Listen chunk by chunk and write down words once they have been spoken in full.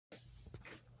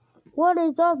What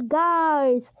is up,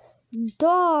 guys?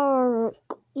 Dark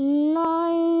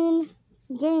 9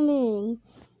 Gaming.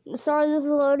 Sorry this is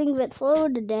loading a bit slow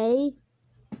today.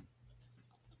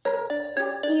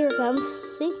 Here it comes.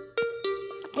 See?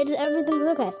 Everything's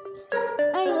okay.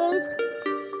 Anyways,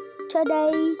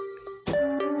 today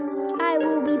I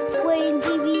will be playing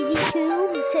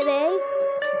PvZ2 today.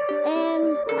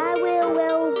 And I will,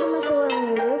 I'm not sure what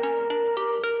I'm gonna do.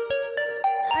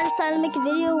 I decided to make a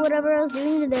video whatever I was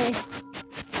doing today.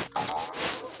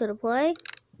 Gonna play.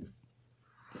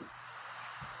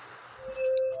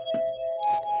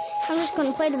 I'm just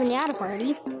gonna play the Piniata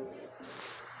party.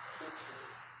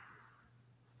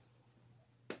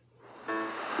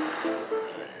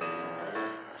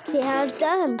 See how it's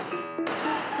done.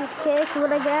 Okay, so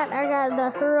what I got the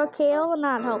hurricane,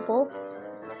 not helpful.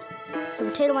 The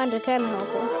potato mines are kind of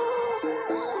helpful.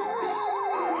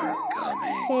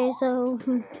 Okay, so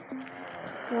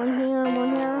one here, one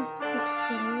here.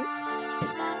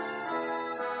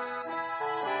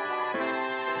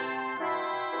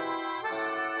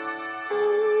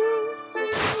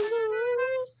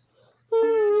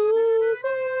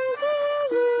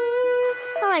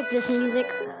 I like this music.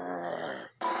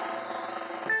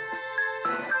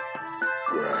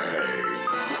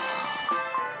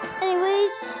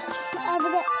 Anyways, I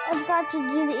forgot to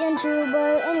do the intro,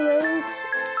 but anyways,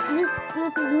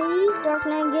 this is me, Dark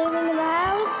 9 Gaming in the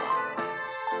house.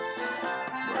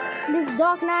 This is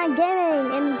Dark 9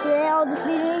 Gaming, and today I'll just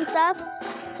be doing stuff.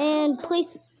 And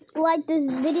please like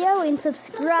this video and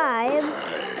subscribe.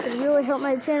 It really help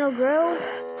my channel grow.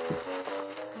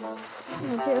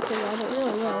 Seriously, guys, it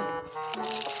really will.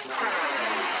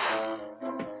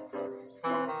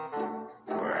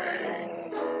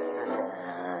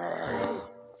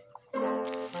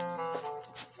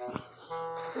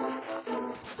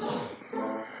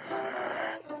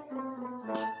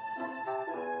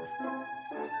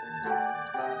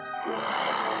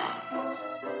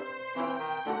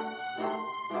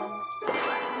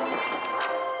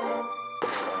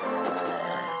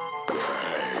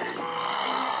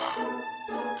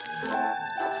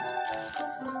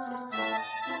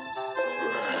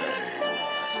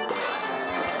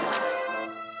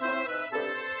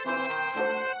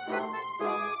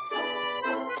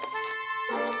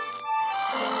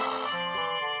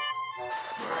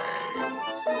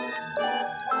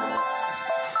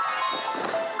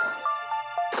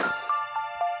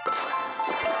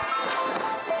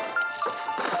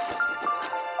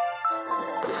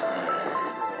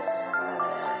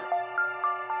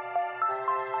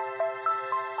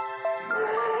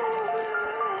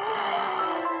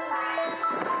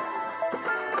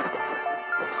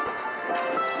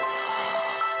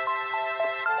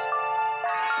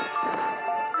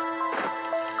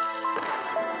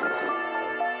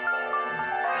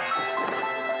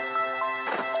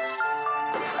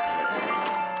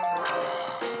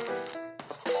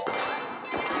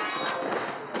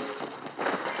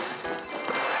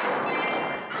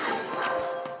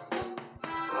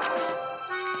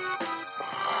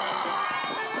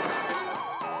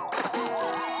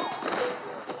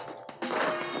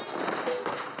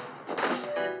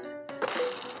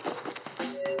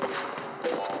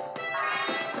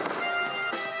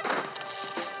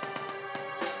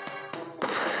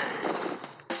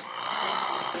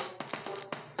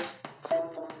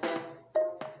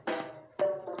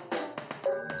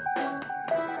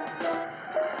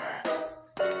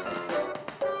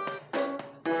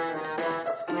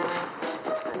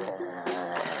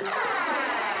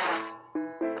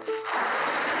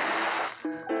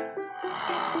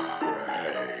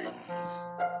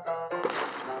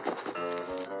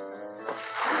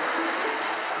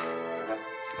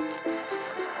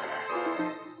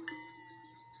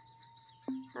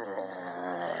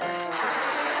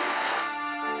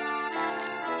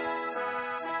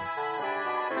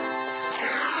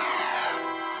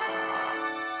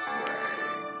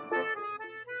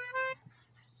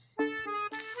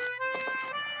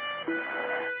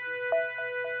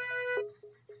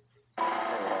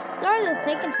 Sorry this is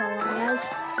taking so long, guys.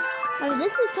 I mean,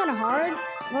 this is kind of hard.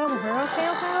 All the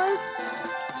hurricane power.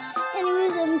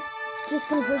 Anyways, I'm just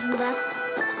gonna push him back.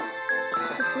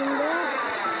 Push him back.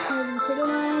 Have him sit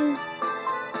on.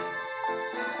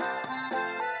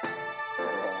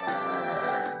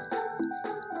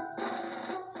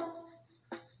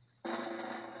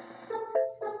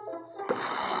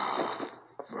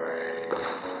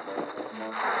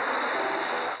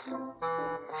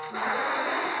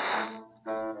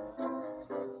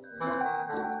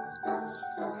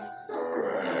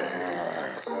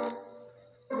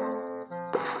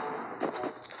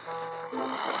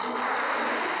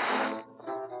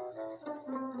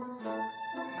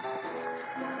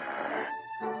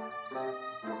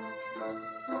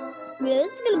 Yeah,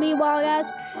 this is gonna be a while,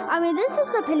 guys. I mean, this is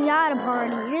the Piniata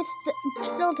party. It's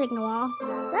still taking a while.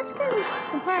 That's kind of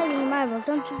surprising in my book,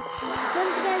 don't you?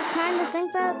 Don't you guys kind of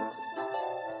think that?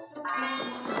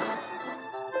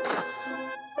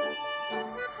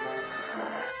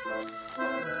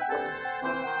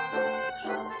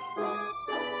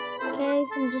 Okay,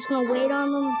 I'm just gonna wait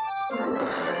on them.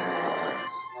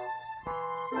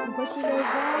 And push you guys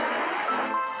back.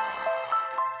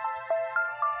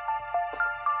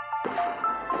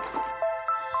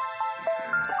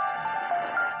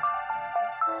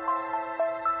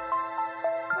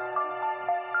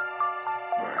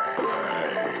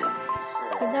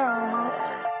 Okay, they're all out.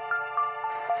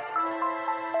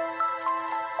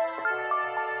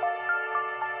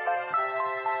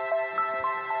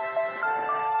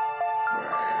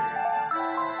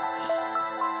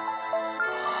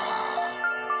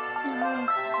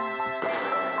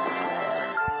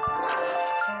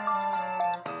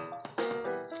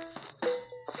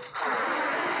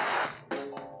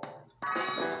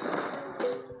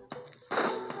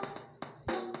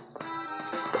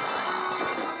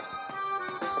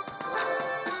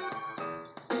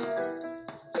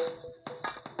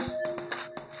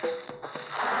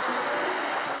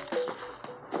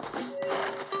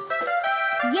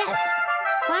 Yes!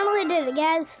 Finally did it,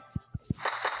 guys.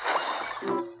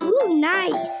 Ooh,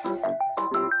 nice.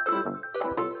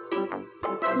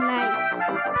 Nice.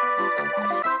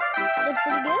 That's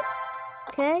pretty good.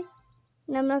 Okay.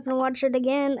 And I'm not going to watch it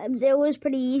again. It was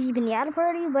pretty easy Piniata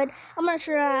party, but I'm not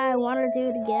sure I want to do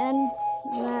it again.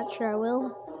 I'm not sure I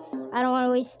will. I don't want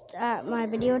to waste my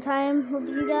video time with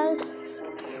you guys.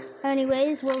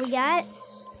 Anyways, what we got?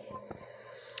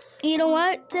 You know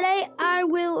what? Today I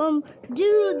will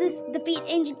do this defeat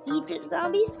ancient Egypt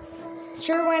zombies.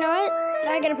 Sure, why not?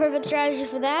 I got a perfect strategy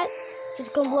for that.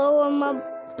 Just gonna blow them up,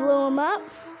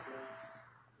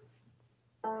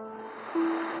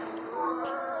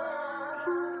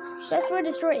 Best way to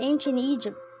destroy ancient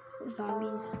Egypt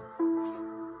zombies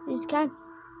is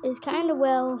kind of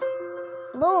well.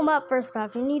 Blow them up first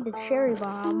off. You need the cherry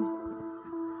bomb.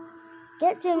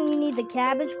 Get to them. You need the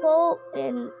cabbage pole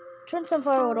and. Twin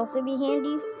Sunflower would also be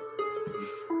handy.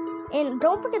 And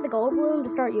don't forget the gold bloom to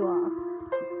start you off.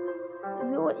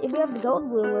 If you have the gold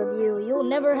bloom with you, you'll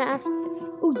never have...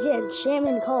 Ooh, yeah,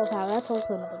 shaman and cauliflower. That's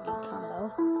also another good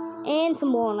combo. And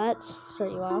some walnuts to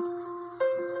start you off.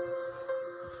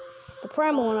 The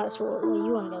primal walnuts are what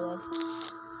you want to go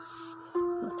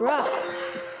with. Drop.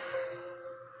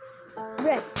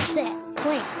 Red, set,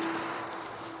 plant.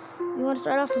 You want to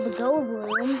start off with the gold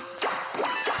bloom.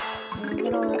 And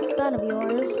get all that sun of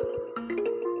yours.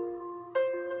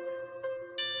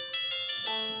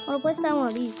 I want to place down one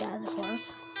of these guys, of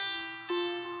course.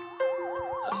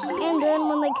 And then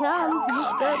when they come, you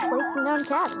start placing down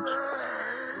cabbage.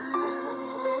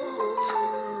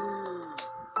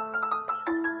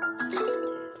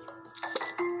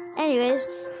 Anyways,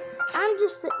 I'm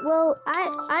just, well,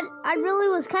 I really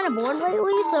was kind of bored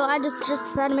lately, so I just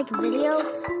decided to make a video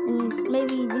and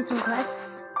maybe do some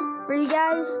quests for you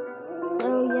guys.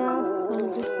 So yeah,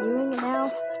 I'm just doing it now. You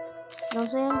know what I'm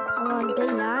saying? I'm on day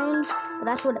 9, but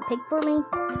that's what it picked for me.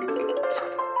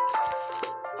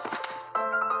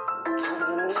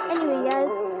 Anyway,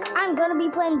 guys, I'm gonna be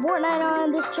playing Fortnite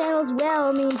on this channel as well.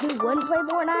 I mean, who wouldn't play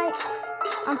Fortnite?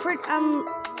 I'm gonna play Fortnite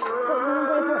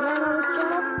on this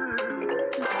channel.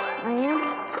 I am.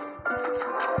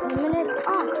 In a minute.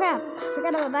 Oh crap!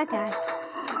 Forgot about that guy.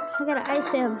 I gotta ice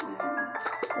him.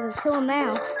 I gotta kill him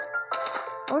now.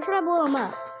 Or should I blow him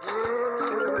up?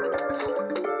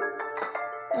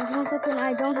 There's one person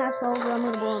I don't have solved, but I'm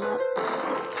gonna blow him up.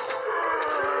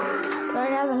 Sorry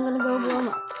guys, I'm gonna go blow him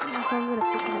up. That's not good if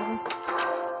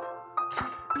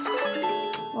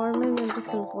you or maybe I'm just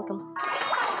gonna flick him.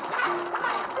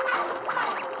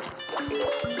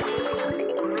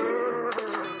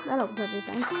 That helps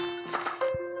everything.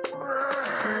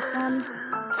 There's some.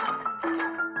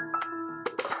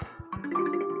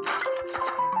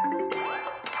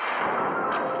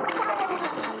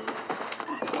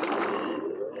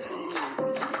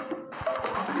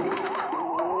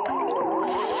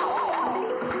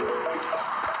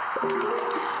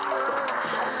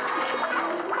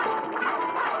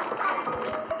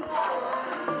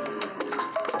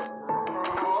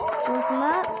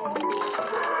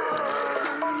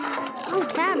 Oh,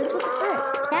 cabbage, what the frick?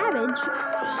 Cabbage?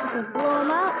 Just blow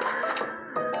him up.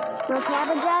 Throw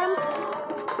cabbage at him.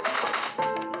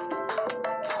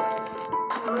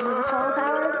 Use the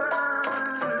cauliflower.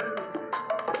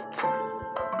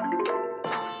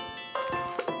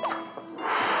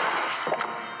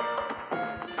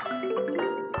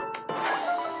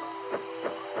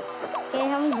 Okay,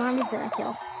 how many zombies did I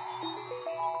kill?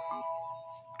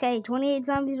 Okay, 28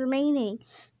 zombies remaining.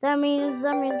 That means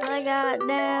I got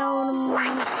down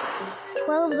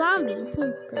 12 zombies.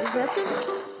 Pretty aggressive.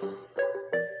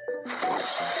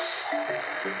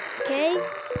 Okay,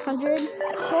 100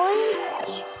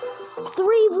 coins.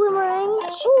 3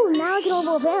 boomerangs. Ooh, now I can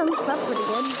level up him. That's pretty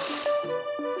good.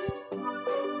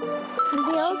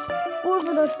 Anything else? 4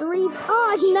 for the 3.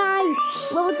 Oh, nice.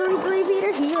 Level 3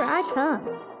 Peter. Here I come.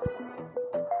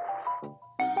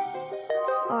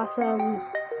 Awesome.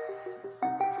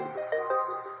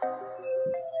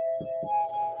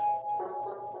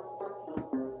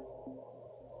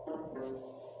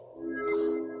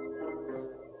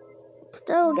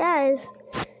 So, guys.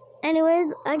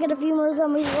 Anyways, I got a few more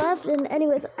zombies left, and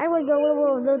anyways, I would go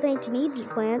level those ancient Egypt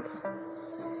plants.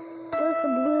 First, the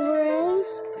boomerang.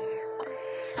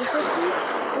 The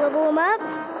 50. Level them up.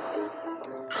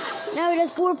 Now he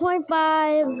does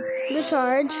 4.5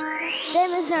 recharge.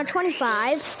 Stamina is now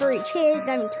 25 for each hit.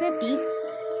 That means 50.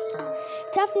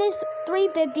 Toughness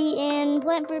 350 and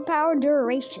plant food power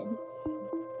duration.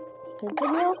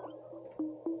 Continue.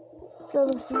 So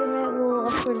the experiment will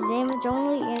upgrade his damage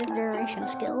only and his duration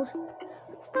skills.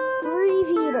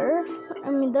 Repeater.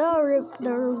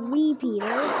 The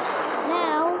repeater.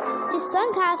 Now, his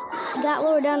stun cost got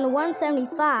lowered down to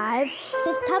 175.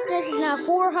 His toughness is now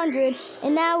 400,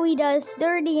 and now he does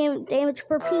 30 damage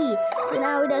per P. So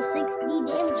now he does 60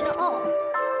 damage in all.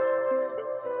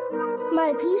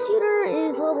 My P shooter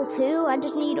is level 2. I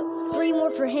just need 3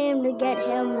 more for him to get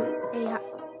him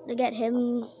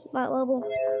that level.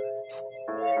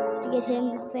 To get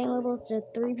him the same level as the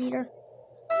 3 repeater.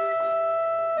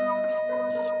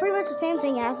 It's pretty much the same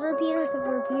thing as the repeater, except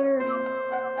the repeater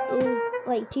is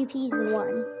like 2 P's in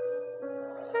 1.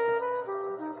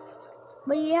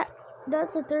 But yeah,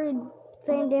 that's the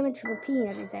same damage per P and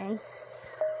everything.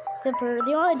 Except for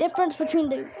the only difference between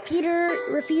the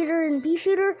repeater and P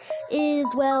shooter is,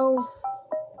 well,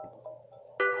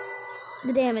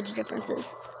 the damage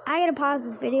differences. I gotta pause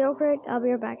this video quick. I'll be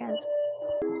right back, guys.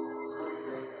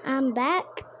 I'm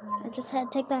back. I just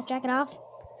had to take that jacket off.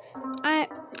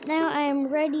 Now I am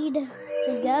ready to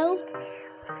go.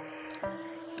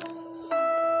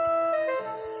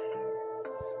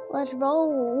 Let's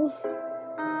roll.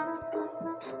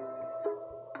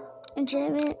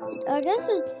 Enchantment. I guess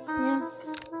it. Yeah.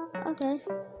 Okay.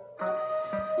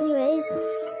 Anyways.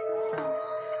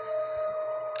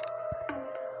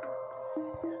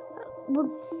 Well,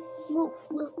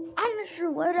 I'm not sure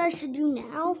what I should do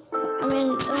now.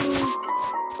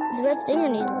 The red stinger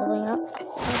needs leveling up.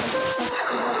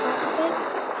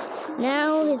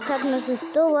 Now his toughness is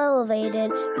still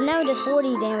elevated, but now he does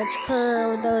 40 damage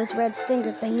per those red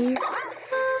stinger thingies.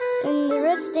 And the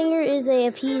red stinger is a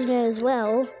appeasement as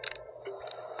well.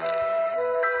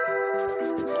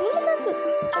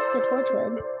 Check the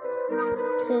torchwood.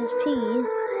 It says peas,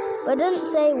 but it doesn't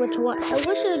say which one. I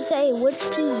wish it would say which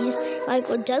peas. Like,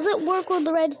 does it work with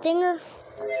the red stinger?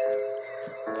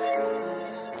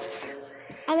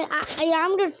 I'm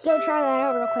gonna go try that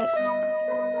out real quick.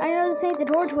 I know this ain't the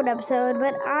Torchwood episode,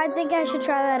 but I think I should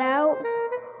try that out.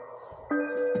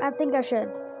 I think I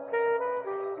should.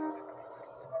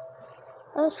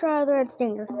 Let's try the red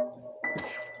stinger.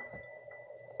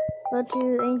 Go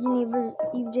to Ancient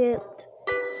Egypt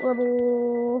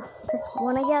level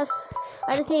 1, I guess.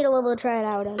 I just need a level to try it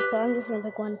out in, so I'm just gonna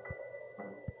pick one.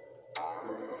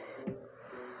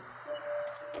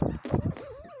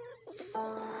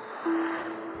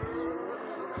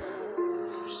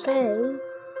 Okay.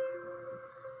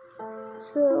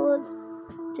 So let's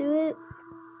do it.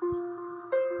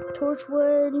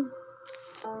 Torchwood,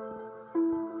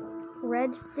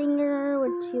 red stinger,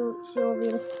 which she'll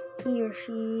be, he or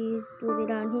she will be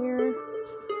down here.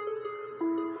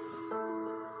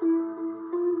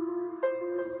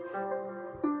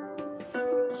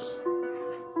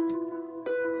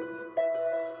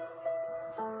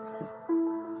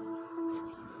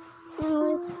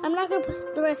 I'm not gonna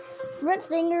put the red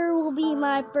stinger will be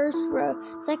my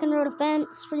second row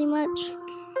defense, pretty much.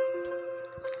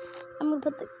 I'm gonna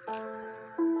put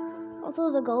also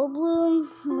the gold bloom.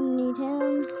 I'm gonna need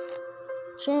him.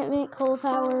 Enchantment, cold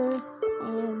power,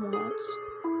 and warts.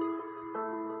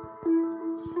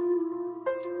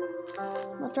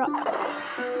 Let's drop.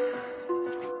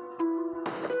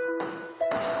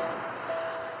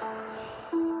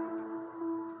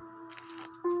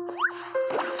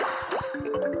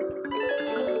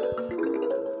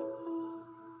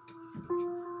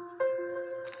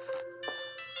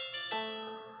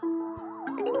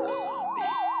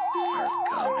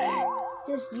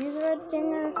 Just use the red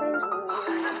stinger first.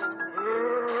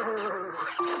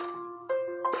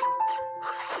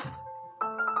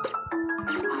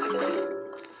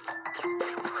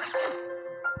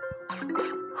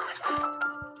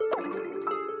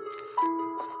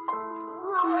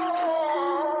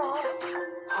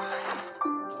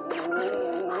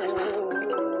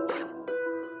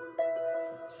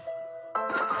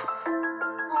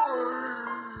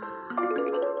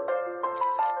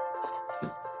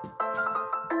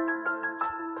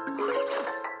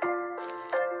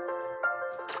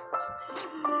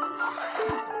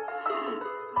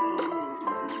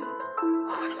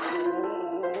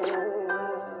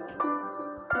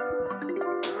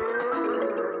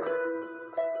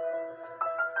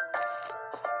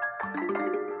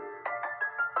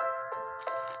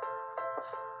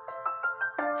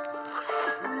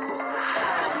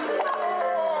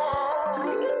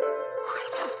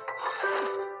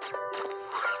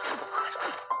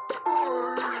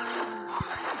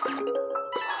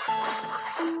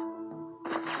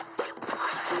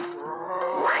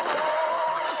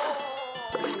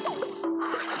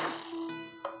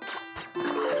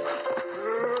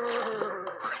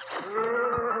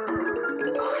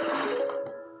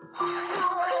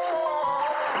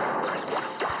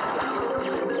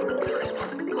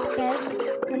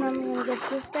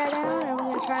 this guy down, and we're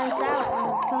gonna try this out on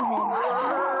this conehead.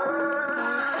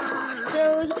 So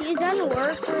it doesn't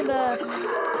work for the.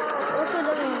 Also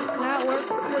doesn't not work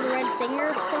for the red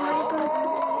stinger for some reason.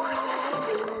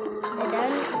 It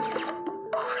doesn't.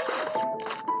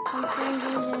 Some strange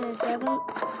reason it doesn't.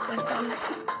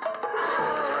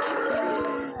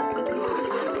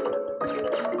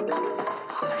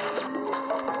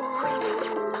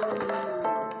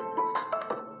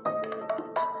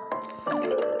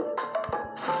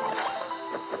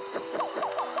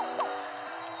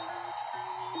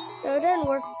 So it doesn't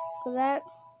work for that.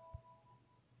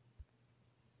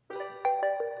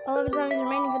 11 zombies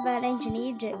remaining for that ancient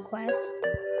Egypt quest.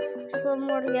 Just a little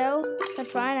more to go.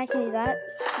 That's fine, I can do that.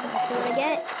 Let's see what I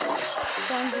get.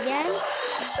 Once again.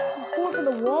 4 for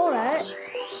the walnut.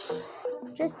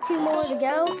 Just 2 more to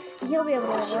go. And he'll be able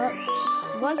to level up.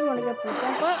 A bunch more to go for the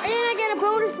sunflower. And I get a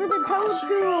bonus for the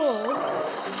toadstool.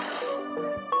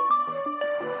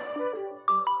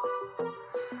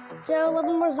 So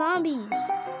 11 more zombies.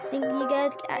 Think you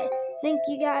guys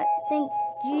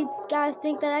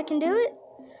think that I can do it?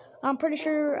 I'm pretty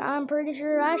sure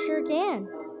I sure can.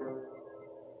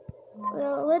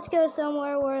 Well, let's go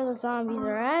somewhere where the zombies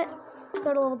are at. Let's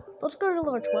go to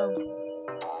level 12.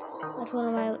 That's one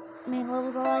of my main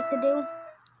levels I like to do.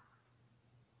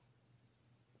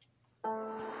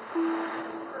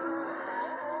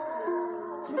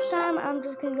 This time I'm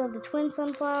just gonna go with the twin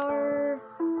sunflower,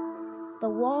 the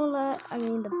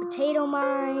potato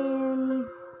mine.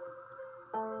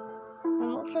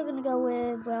 I'm also gonna go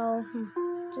with, well,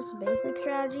 just a basic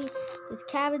strategy. Just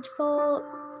cabbage pult.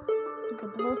 You can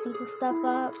blow some stuff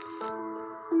up.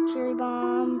 Cherry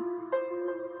bomb.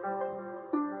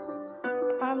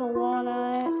 I'm a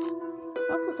walnut.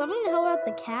 Also, something to help out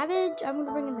the cabbage. I'm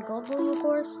gonna bring in the gold bloom, of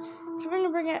course. So we're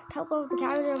gonna help out with the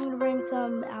cabbage. I'm gonna bring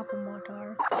some apple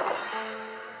mortar.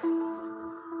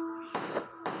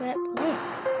 That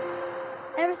plant.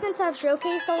 Ever since I've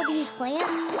showcased all these plants,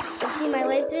 you've seen my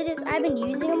latest videos, I've been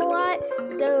using them a lot.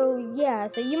 So yeah,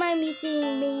 so you might be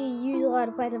seeing me use a lot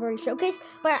of plants I've already showcased,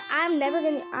 but I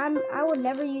would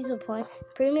never use a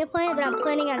premium plant that I'm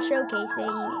planning on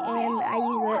showcasing, and I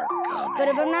use it. But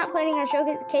if I'm not planning on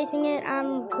showcasing it,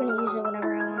 I'm gonna use it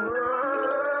whenever I want.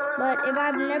 But if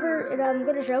I'm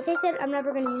gonna showcase it, I'm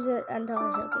never gonna use it until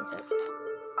I showcase it.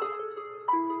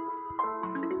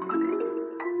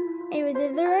 Anyways,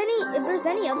 if there's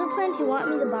any other plants you want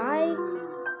me to buy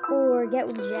or get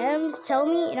with gems, tell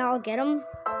me and I'll get them.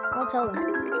 I'll tell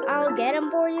them. I'll get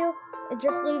them for you. And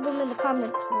just leave them in the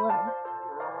comments below.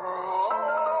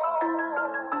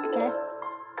 Okay?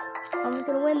 I'm just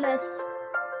gonna win this.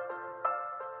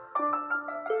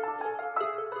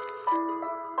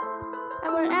 I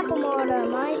want an apple mortar,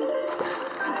 mate.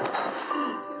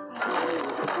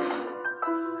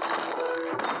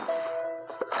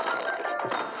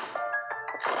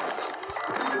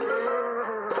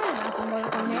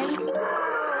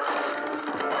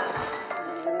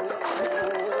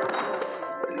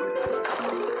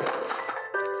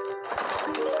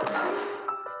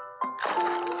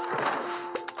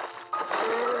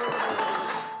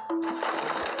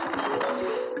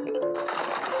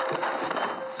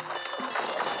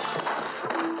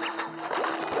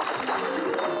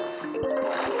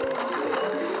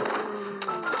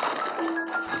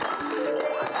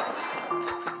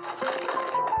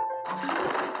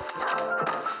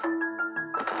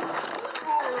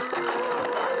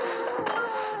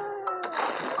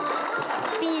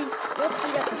 Let's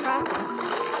speed up the process.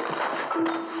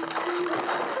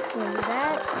 We'll do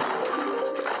that.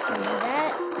 We'll do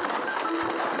that.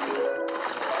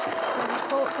 Cabbage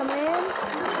pult coming in.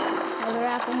 Another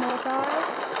apple mortar.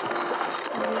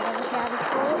 Another cabbage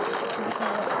pult.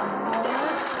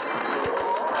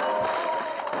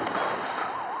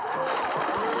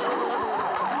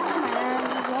 And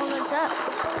walnuts up.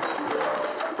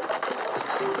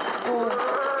 Or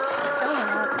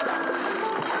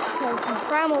some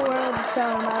primal world to show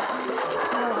them up.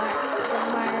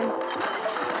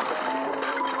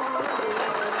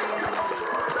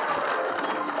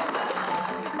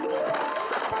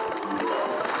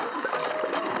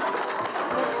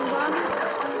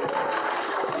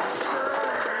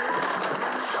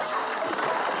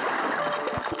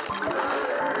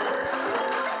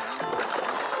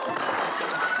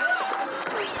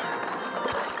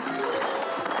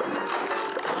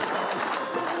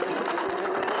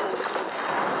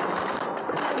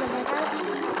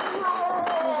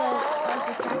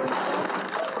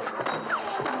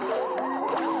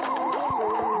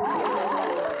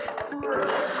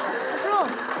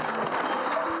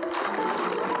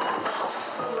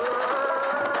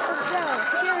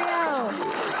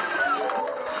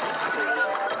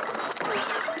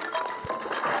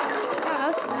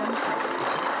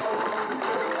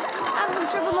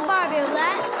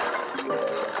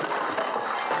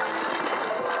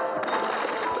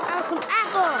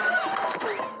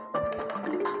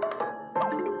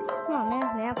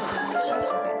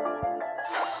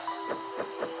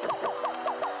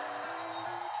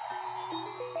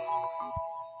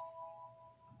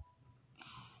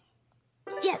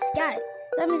 Yes, got it.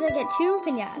 That means I get 2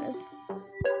 pinatas.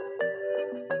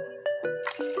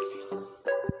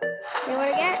 See what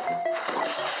I get?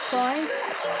 Coins.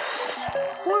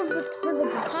 4 for the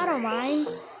potato mine.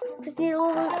 Just need a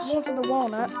little bit more for the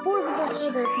walnut. 4 for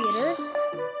the repeater.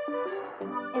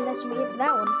 And that should be it for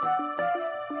that one.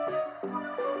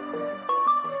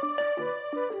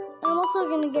 I'm also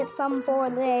gonna get some for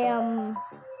the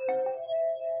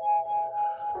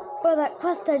for that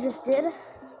quest I just did.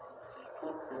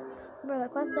 For the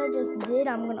quest I just did,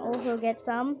 I'm gonna also get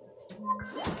some.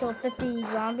 Kill 50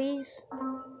 zombies.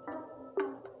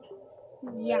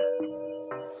 Yeah.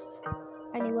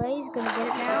 Anyways, gonna get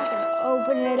it now. Gonna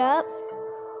open it up.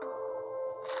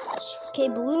 Okay,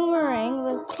 bloomerang.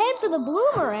 The 10 for the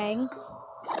bloomerang.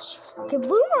 Okay,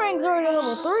 bloomerang's already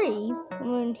level 3. I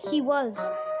mean, he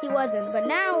wasn't, but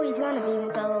now he's gonna be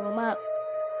once I level him up.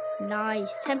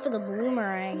 Nice. 10 for the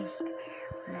bloomerang.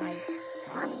 Nice.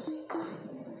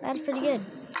 That's pretty good.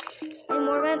 Any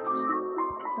more events?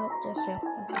 Nope, just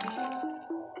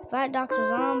 2. Fight Dr.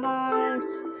 Zombies.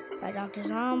 Fight Dr.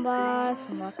 Zombies.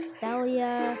 Unlock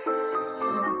Stelia.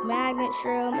 Unlock Magnet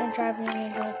Shroom. And try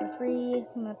for free.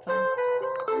 That's fine.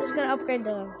 Just gonna upgrade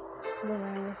the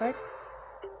bloomerang real quick.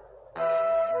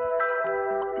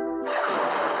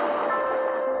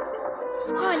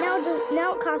 Oh,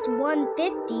 now it costs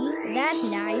 150. That's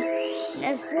nice.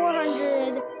 That's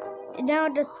 400. Now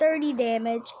it does 30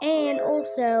 damage, and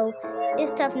also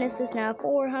its toughness is now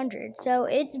 400. So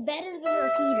it's better than a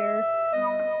repeater.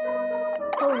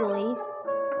 Totally.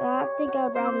 I think I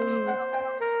would rather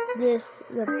use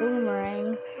the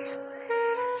boomerang.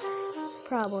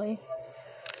 Probably.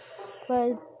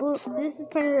 But this is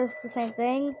pretty much the same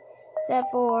thing,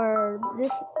 except for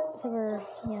this.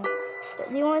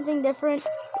 The only thing different,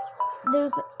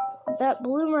 there's that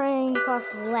boomerang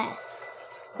costs less.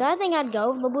 So I think I'd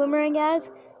go with the boomerang, guys.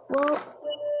 Well,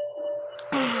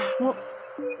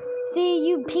 see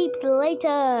you peeps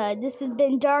later. This has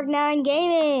been Dark9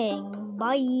 Gaming.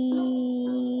 Bye.